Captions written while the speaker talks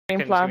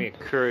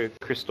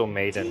Crystal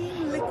Maiden.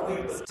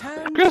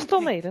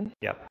 Crystal Maiden?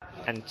 Yep.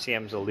 And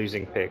CM's a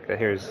losing pick. That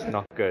here is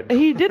not good.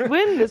 He did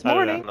win this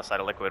morning. On the side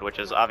of Liquid, which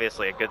is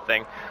obviously a good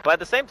thing. But at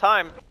the same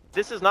time,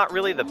 this is not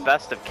really the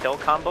best of kill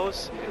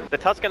combos. The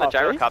Tusk and the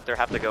Gyrocopter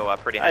have to go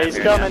pretty high. He's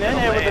coming in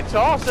here with the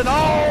toss, and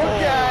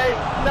okay!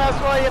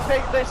 That's why you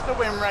picked this to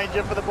Wind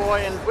Ranger for the boy,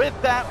 and with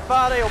that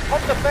fire, he'll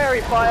pop the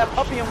Fairy Fire,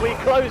 Puppey and Weik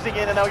closing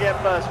in, and they'll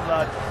get first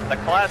blood. The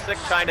classic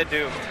China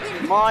Doom.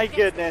 My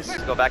goodness.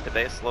 Let's go back to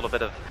base, a little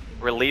bit of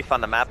relief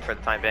on the map for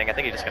the time being. I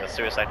think he's just going to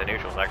suicide the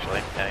neutrals,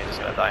 actually. Yeah, he's just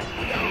going to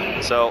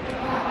die. So,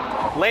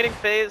 laning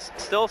phase,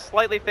 still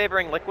slightly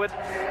favoring Liquid.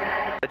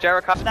 The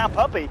Gyrocopter. Now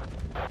Puppey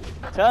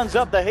turns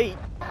up the heat.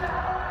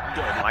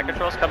 Mind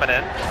control's coming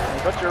in.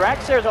 You've got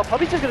Jirax there as well.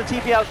 Puppey's just going to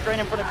TP out straight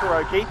in front of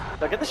KheZu.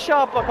 They'll get the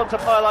sharp block onto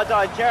Pylai.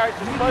 Jirax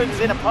just closes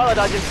in, and Pylai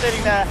just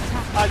sitting there.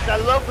 It's a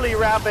lovely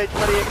ravage,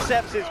 but he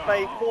accepts his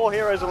fate. 4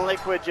 heroes on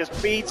Liquid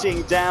just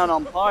beating down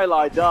on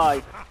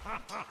Pylai.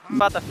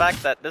 About the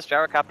fact that this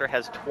Gyrocopter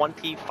has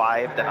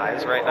 25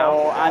 denies right now.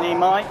 Oh, and he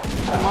might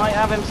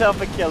have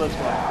himself a kill as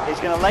well. He's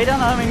going to lay down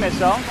a homing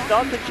missile,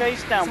 start the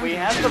chase down. We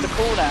have got the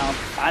cooldown,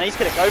 and he's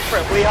going to go for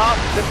it.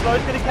 The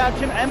slow's going to catch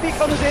him. MB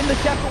comes in, the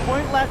Jackal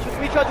won't latch as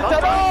we try to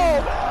tell.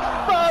 Oh!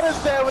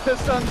 Barda's there with the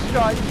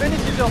Sunstrike,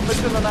 finishes off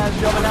Matumbaman's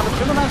job, and now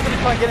Matumbaman's going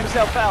to try and get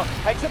himself out.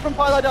 Exit from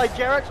Pylai.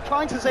 Jerax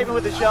trying to save him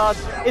with the shards.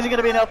 Isn't going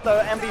to be enough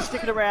though. MB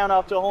sticking around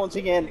after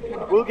haunting in.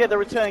 We'll get the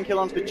return kill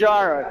onto the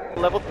Gyro.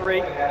 Level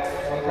 3.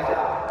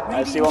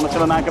 Let's see what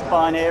Matumbaman can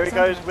find. Here he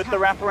goes with the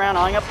wraparound,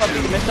 eyeing up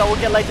Puppey. The missile will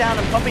get laid down,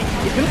 and Puppey,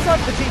 he's going to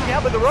start to TP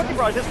out with the Rocket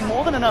Barrage. There's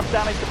more than enough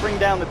damage to bring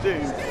down the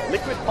Doom.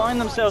 Liquid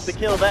find themselves the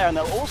kill there, and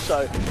they'll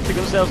also pick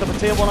themselves up a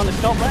tier 1 on the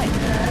top lane.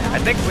 I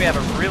think we have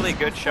a really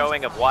good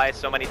showing of why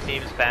so many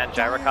teams ban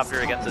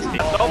Gyrocopter against this team.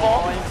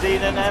 Oh,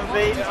 indeed, an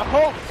MV.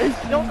 Oh, he's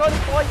not going to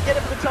quite get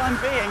it for the time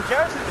being.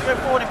 Jarrett's going to go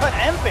forward. In fact,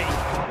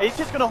 MV, he's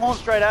just going to haunt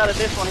straight out of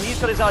this one. He's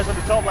got his eyes on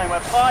the top lane where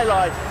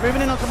Pylai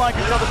moving in onto Mind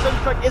Control. The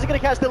Sunstrike isn't going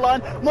to catch the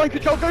line. Mind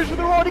Control goes for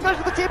the rod. He goes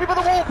for the TP, but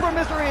the wall for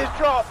Misery is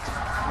dropped.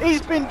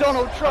 He's been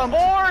Donald Trump.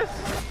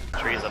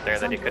 Trees up there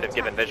that he could have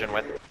given vision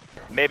with.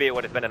 Maybe it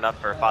would have been enough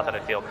for Fata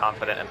to feel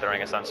confident in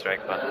throwing a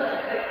Sunstrike, but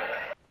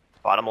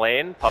bottom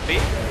lane, Puppey.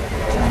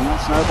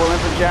 Snowball in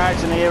from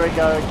Jirax, and here we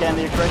go again.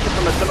 The aggression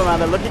from the Silverman.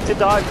 They're looking to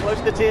dive close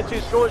to tier 2.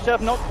 Scorched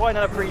Earth, not quite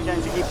enough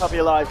regen to keep Puppey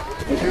alive.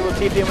 And we will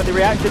TP in with the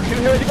reaction. 2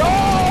 heroes to go. Oh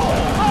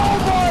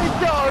my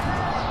god!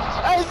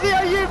 Are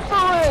you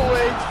for real,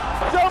 Week?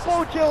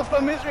 Double kill for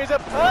Misery. It's a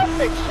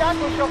perfect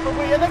shackle shot for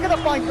Week, and they're going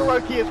to find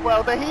KheZu as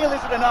well. The heal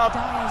isn't enough.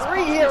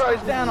 3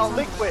 heroes down on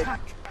Liquid.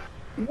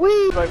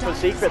 We vote for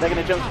Secret. They're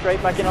going to jump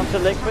straight back in onto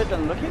Liquid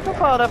and looking for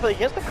Barda, but he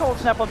gets the cold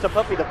snap onto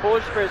Puppey, the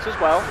Forge Spirits as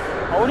well.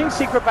 Holding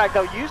Secret back,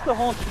 they'll use the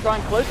Horn to try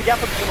and close the gap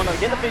with someone. They'll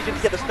get the vision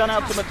to get the stun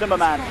out to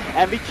Matumbaman.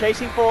 Envy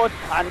chasing forward,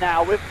 and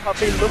now with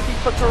Puppey looking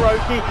for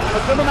KheZu.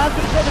 Matumbaman's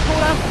going to try the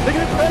cooldown. They're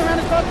going to turn around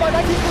and try to fight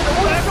back into the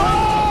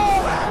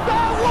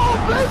that was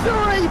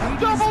Misery!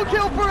 Double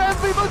kill for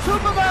Envy.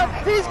 Matumbaman,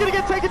 he's going to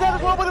get taken down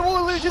as well, but it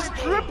will lose. Just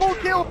triple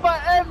kill for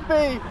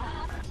Envy.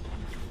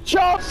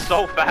 Chop!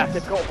 So fast.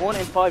 They've got 1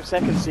 in 5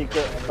 seconds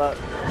Secret, but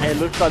it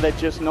looks like they're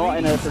just not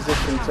in a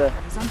position to...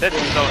 This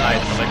is so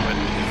nice for Liquid.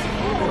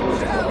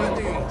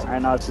 Very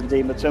nice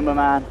indeed,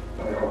 Matumbaman.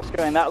 It's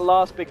going that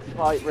last big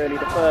fight really,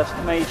 the first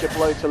major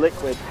blow to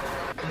Liquid.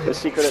 The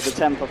Secret at the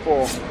 10 for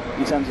 4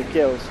 in terms of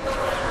kills.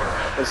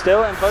 But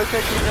still,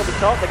 Invoker shooting at the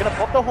top. They're going to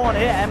pop the horn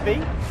here.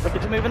 MB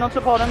looking to move in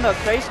onto bottom. They'll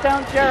chase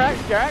down Jerax.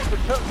 Jerax will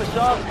took the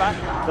shards back.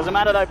 Doesn't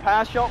matter though,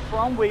 pass shot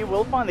from We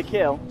will find the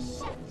kill.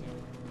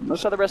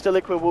 Looks like the rest of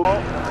Liquid will...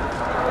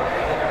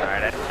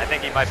 Alright, I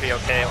think he might be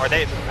okay. Or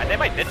they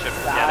might ditch him.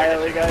 There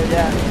we go,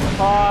 yeah.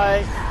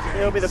 Hi.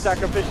 He'll be the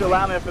sacrificial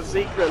lamb for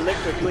Secret.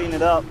 Liquid clean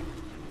it up.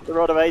 The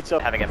Rod of Eight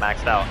up. Having it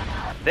maxed out.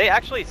 They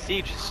actually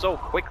siege so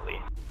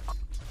quickly.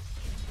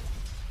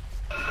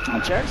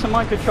 And Jerax and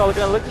Mind Control are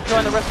going to look to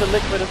join the rest of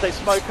Liquid as they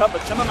smoke up,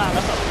 but Timmerman,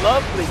 that's a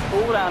lovely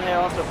cooldown here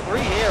onto 3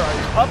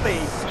 heroes. Puppey,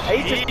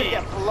 he's just going to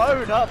get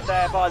blown up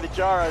there by the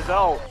Gyro's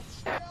ult.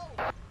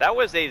 That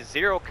was a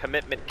 0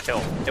 commitment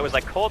kill. It was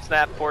like Cold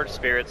Snap, Forge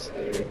Spirits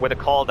with a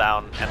call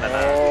down, and then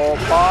oh,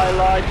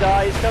 Pylai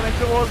dies coming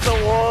towards the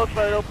wall,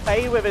 but he'll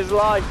pay with his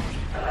life.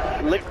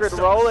 Liquid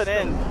rolling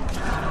in.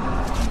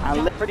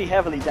 And pretty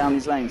heavily down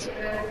these lanes.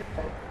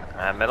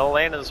 Middle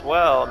lane as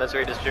well.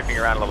 Misery just drifting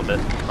around a little bit.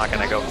 Not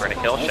going to go for any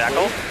kill.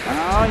 Shackle. Oh,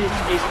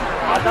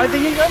 I don't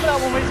think he can go for that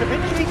one, but it's a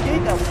bit cheeky.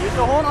 They'll use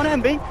the horn on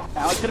MB.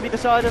 Now it's going to be the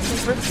side of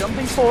Secret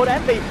jumping forward.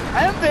 MB!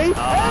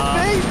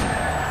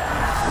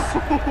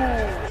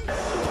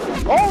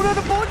 Oh no,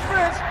 the Forge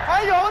Spirits!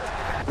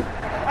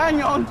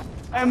 Hang on!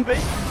 MB,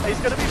 he's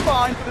going to be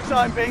fine for the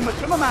time being, but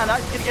Matumbaman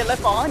actually going to get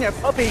left behind here.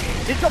 Puppey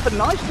did drop a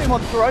nice stream on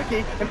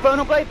KheZu.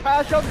 Infernal Blade,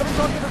 power shot coming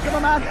on to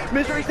Matumbaman.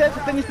 Misery's there to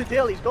finish the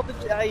deal. He's got the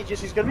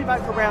Aegis, he's going to be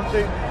back for round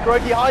 2.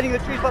 KheZu hiding the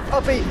trees, but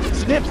Puppey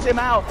snips him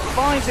out,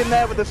 finds him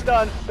there with the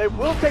stun. They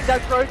will take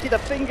that KheZu, the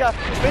finger,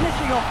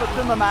 finishing off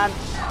Matumbaman.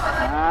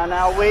 And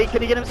now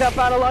can he get himself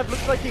out alive?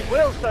 Looks like he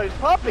will, so is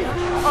Puppey.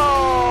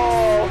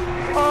 Oh!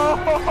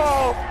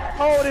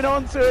 holding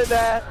on to it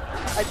there.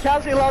 And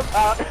KheZu loves...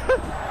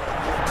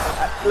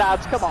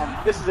 lads, come on.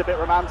 This is a bit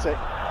romantic.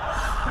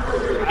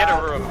 Get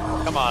a room.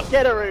 Come on.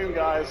 Get a room,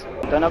 guys.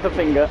 Don't have the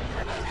finger.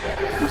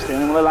 He's the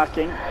only one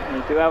lacking.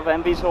 We do have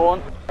Envy's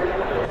horn.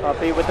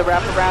 Puppey with the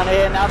wrap around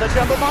here. Now the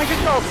jump of mind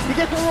control. He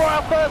gets the roar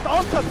out first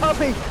onto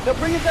Puppey. They'll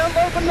bring it down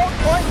low, but not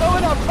quite low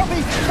enough.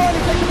 Puppey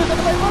finally taking this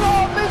into the but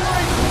oh,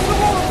 misery! The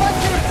wall of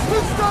vacuum. The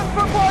stun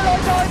from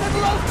Twilight Eye.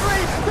 They've lost 3.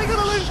 They're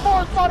going to lose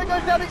 4. Sparta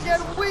goes down again.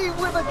 We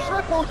with a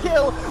triple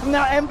kill.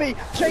 Now Envy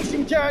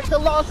chasing Jarek, the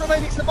last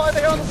remaining survivor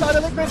here on the side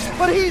of Liquid,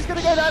 but he's going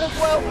to go down as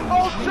well.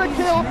 Ultra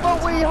kill for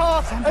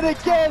Weeha. And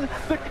again,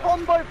 the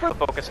combo from...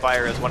 Focus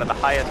Fire is one of the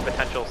highest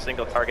potential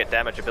single target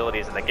damage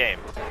abilities in the game.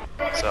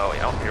 So, you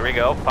know, here we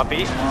go.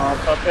 Puppey. Oh,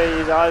 Puppey,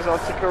 his eyes on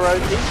to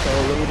KheZu, so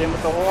lead in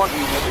with the horn.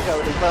 And here we go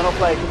with Infernal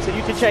Play.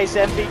 Continue to chase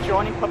Envy,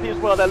 joining Puppey as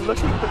well. They're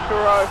looking for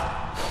KheZu,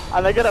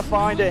 and they're going to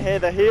find it here.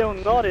 The heal,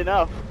 not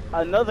enough.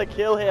 Another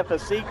kill here for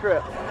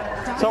Secret.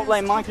 Top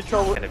lane mind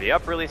control. Going to be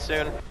up really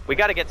soon. We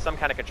got to get some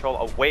kind of control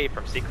away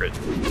from Secret.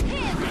 We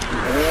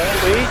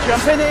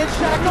jumping in,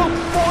 Shackle,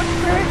 Forge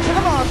Spirit to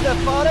the Master.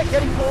 Sparta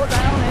getting caught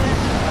down here.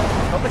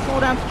 Got the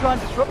cooldown to try and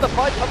disrupt the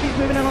fight. Puppey's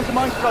moving in onto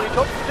mind control. He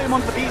drops the Doom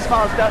onto the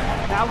Beastmaster.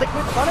 Now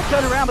Liquid trying to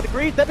turn around, but the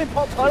Greed, they've been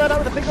popped. Highlight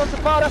over the big onto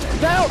Sparta.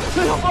 Now,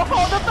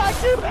 the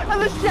vacuum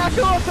and the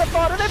Shackle onto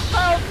Sparta. They've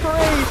found 3.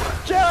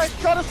 Jarek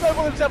trying to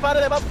snowball himself out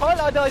of there, but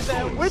Highlight dies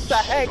there with the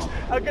Hex.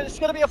 It's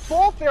going to be a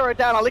 4th hero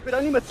down on Liquid.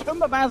 Only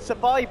Matumba Man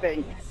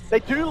surviving.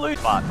 They do lose.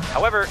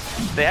 However,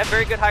 they have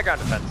very good high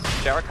ground defense.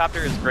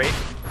 Gyrocopter is great.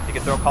 You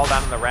can throw Call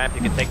Down on the ramp.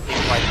 You can take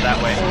team fights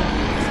that way.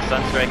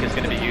 Sunstrike is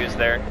going to be used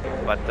there,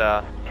 but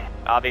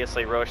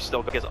obviously Roche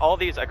still, because all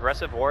these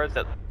aggressive wards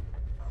that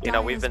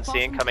we've been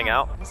seeing coming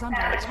out,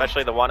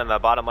 especially the one in the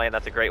bottom lane,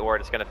 that's a great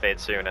ward. It's going to fade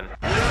soon, and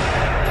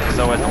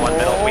so is the one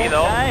middle. We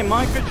though. Okay,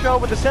 mind control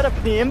with the setup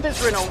for the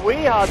Invis Ring on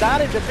Weeha.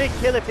 That is a big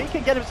kill if he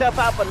can get himself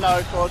out, but no,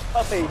 of course,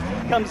 Puppey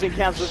comes and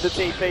cancels the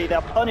TP.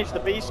 They'll punish the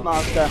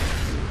Beastmaster.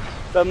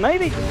 But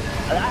maybe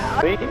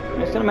he's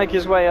going to make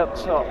his way up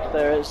top.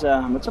 There is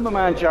Matumba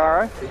Man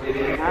Jaro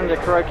and the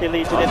KheZu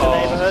leads it in the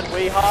neighborhood.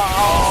 Weeha.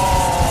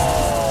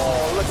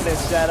 Oh, look at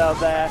this setup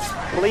there.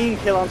 Clean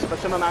kill onto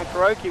Matumba Man.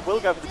 KheZu will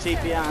go for the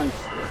TP and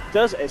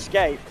does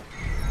escape.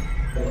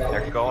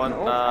 They're going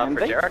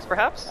for Jarex,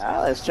 perhaps?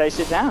 Let's chase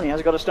it down. He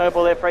has got a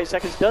snowball there for 8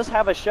 seconds. Does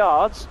have a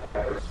shards.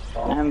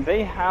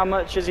 Envy, how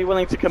much is he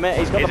willing to commit?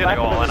 He's got the back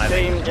of the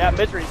team. Yeah,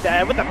 Misery's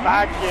there with the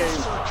vacuum.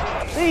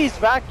 These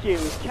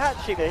vacuums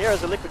catching the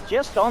heroes of Liquid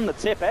just on the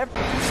tip. I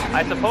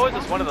suppose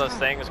it's one of those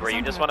things where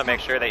you just want to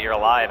make sure that you're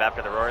alive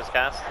after the roar is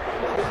cast.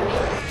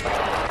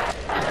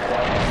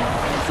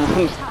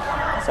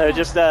 So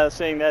just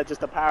seeing there, just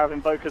the power of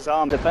Invoker's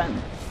arm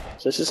defend.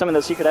 So this is something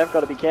that Secret have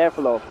got to be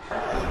careful of.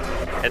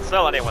 It's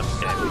still anyone's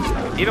game.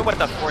 Even with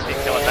the 14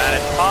 kill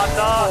advantage.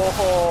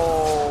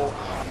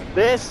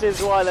 This is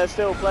why they're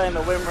still playing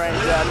the win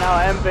range. Now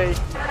Envy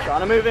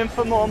trying to move in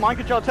for more. Mind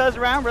control turns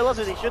around,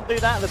 realizes he should do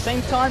that. At the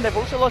same time, they've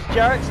also lost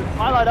Jarex and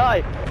Highlight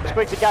Eye. It's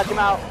quick to catch him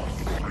out.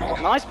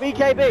 Nice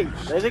BKB.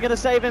 Is he going to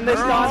save him this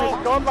time?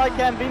 It's gone like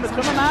Envy.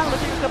 Matumba Man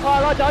looking to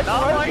Highlight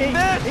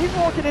Eye. He's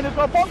walking in as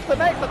well. Box the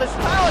neck, but the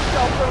power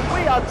shot from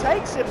Weeha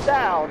takes him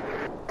down.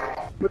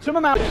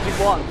 Matumba Man is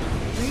 1.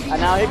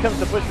 And now here comes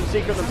the push from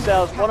Secret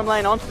themselves. Bottom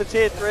lane onto the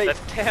tier 3. The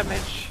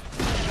damage.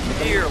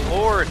 Dear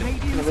Lord.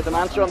 And with the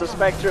Mancer on the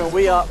Spectre and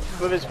Weeha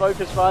with his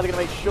focus fire, they're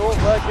going to make short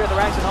work here in the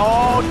ranks. And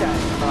okay.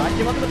 Right,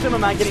 came onto Matumba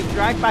Man, getting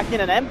dragged back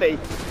in, and Envy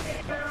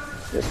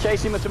just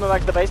chasing Matumba back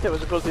to the base. There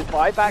was, of course, his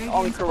buyback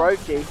on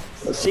KheZu.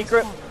 The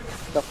Secret,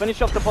 they'll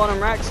finish off the bottom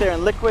racks here,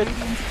 and Liquid,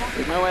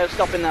 there's no way of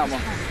stopping that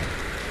one.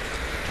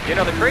 You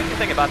know, the crazy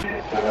thing about...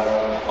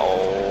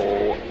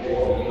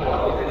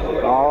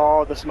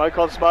 Oh, the smoke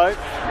on smoke.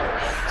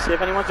 See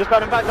if anyone's just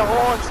batting back the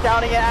horn,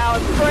 scouting it out,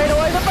 and straight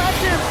away the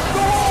vacuum.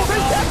 Oh, the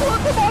tackle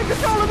on the mind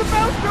control of the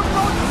Maelstrom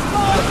launch.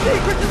 Oh,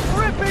 Secret just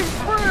ripping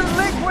through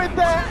Liquid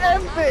there.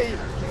 Envy.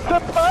 The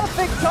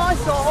perfect time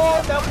to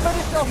horn. They'll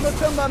finish off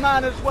Matumba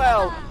Man as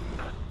well.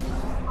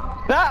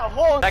 That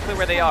horn. Exactly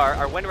where they are.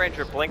 Our Wind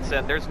Ranger blinks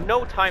in. There's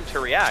no time to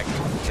react.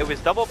 It was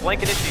double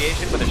blink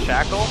initiation with a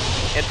shackle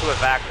into a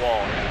vac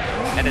wall.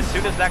 And as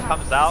soon as that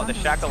comes out, the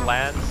shackle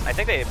lands. I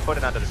think they put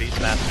it onto the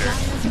Beastmaster.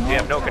 You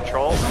have no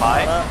control.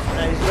 Pi.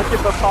 He's looking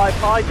for Pi.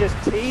 Pi just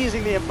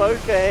teasing the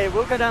Invoker here.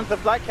 We'll go down to the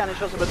Black Cannon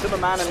shots of Matumba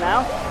Man, and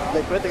now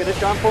Liquid, they're going to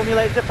try and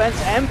formulate defense.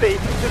 Envy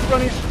just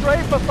running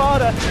straight for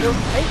Fada. He'll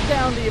take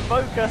down the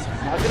Invoker.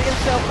 Now he's going to get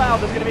himself out.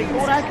 There's going to be a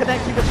cooldown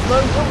connecting. The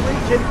slow will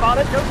reach in.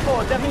 Fada goes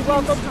forward. Definitely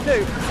well done to do.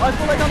 Ice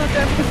will leg on the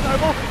Envy to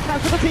Snowball.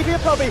 Cancel the TV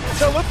of Puppey.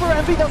 They'll look for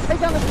Envy. They'll take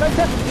down the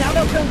Spectre. Now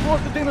they'll turn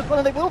towards the Doom as well,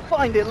 and they will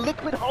find it.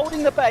 Liquid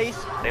holding the base.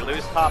 They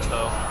lose top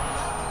though.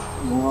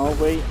 Oh,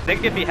 wait. I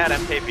think if he had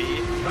MKB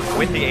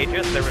with the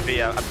Aegis, there would be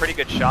a pretty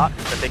good shot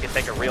that they could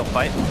take a real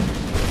fight.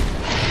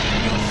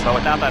 But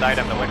without that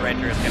item, the Wind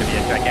Ranger is going to be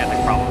a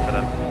gigantic problem for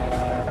them.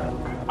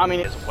 I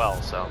mean, as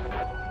well, so.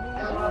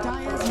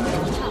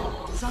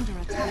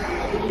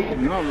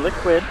 No,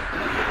 Liquid.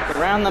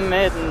 around the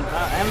mid, and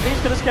Envy's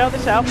going to scout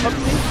this out. Puppey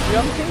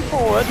jumping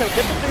forward. They'll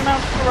get the 2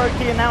 mounts to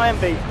Kuroki, and now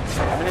Envy.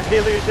 And it's the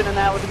illusion, and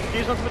now with the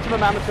confuse onto the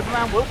Timberman. The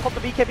Timberman will pop the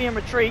BKB and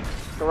retreat.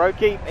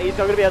 Kuroki, he's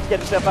not going to be able to get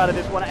himself out of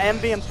this one.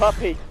 Envy and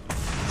Puppey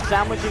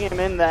sandwiching him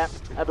in there.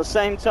 At the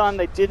same time,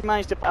 they did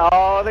manage to...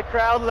 Oh, the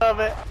crowd love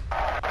it.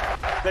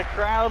 The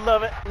crowd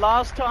love it.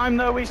 Last time,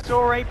 though, we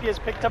saw Rapiers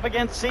picked up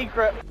against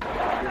Secret.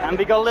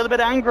 Envy got a little bit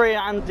angry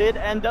and did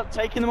end up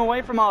taking them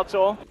away from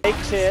Artur.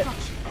 Takes here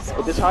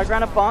with this high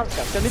ground advance.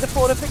 That's going to be the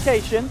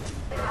fortification.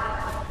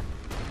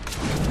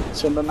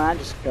 Timberman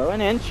just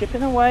going in,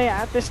 chipping away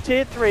at this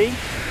tier 3.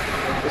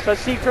 Looks like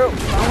Secret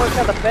trying to work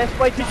out the best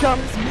way to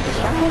jump.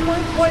 Shanghai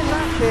won't quite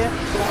match here.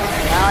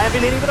 Now Envy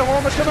leading with a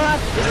warmer Timberman.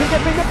 Is he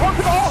getting the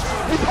pocket? Oh!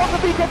 He popped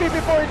the BKB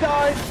before he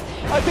dies.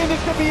 I think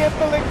this could be it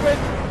for Liquid.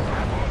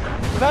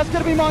 That's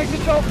going to be mind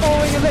control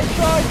falling, and they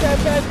tried their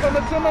best, but the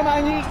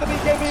Timberman used the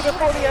BKB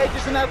before the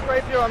Aegis, and that's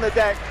Rapier on the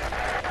deck.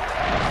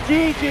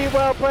 GG,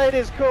 well played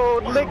is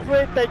called.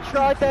 Liquid, they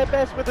tried their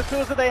best with the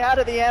tools that they had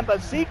at the end,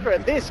 but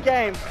Secret, this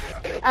game,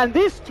 and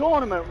this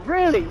tournament,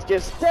 really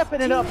just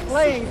stepping it up,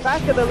 playing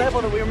back at the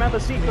level that we remember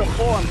Secret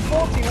for, and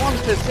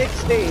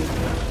 41-16.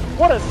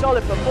 What a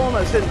solid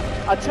performance, and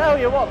I tell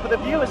you what, for the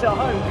viewers at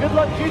home, good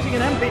luck choosing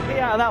an MVP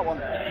out of that one.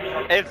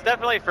 It's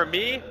definitely, for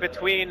me,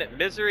 between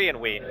Misery and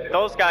Wee.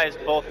 Those guys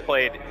both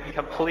played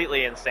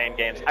completely insane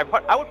games. I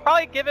would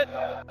probably give it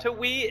to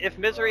Wee if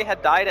Misery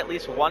had died at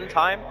least one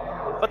time,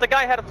 but the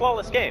guy had a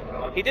flawless game.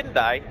 He didn't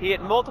die. He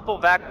hit multiple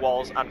vac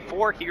walls on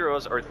 4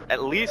 heroes, or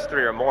at least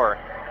 3 or more.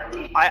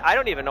 I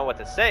don't even know what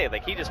to say.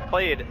 Like, he just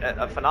played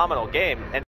a phenomenal game. And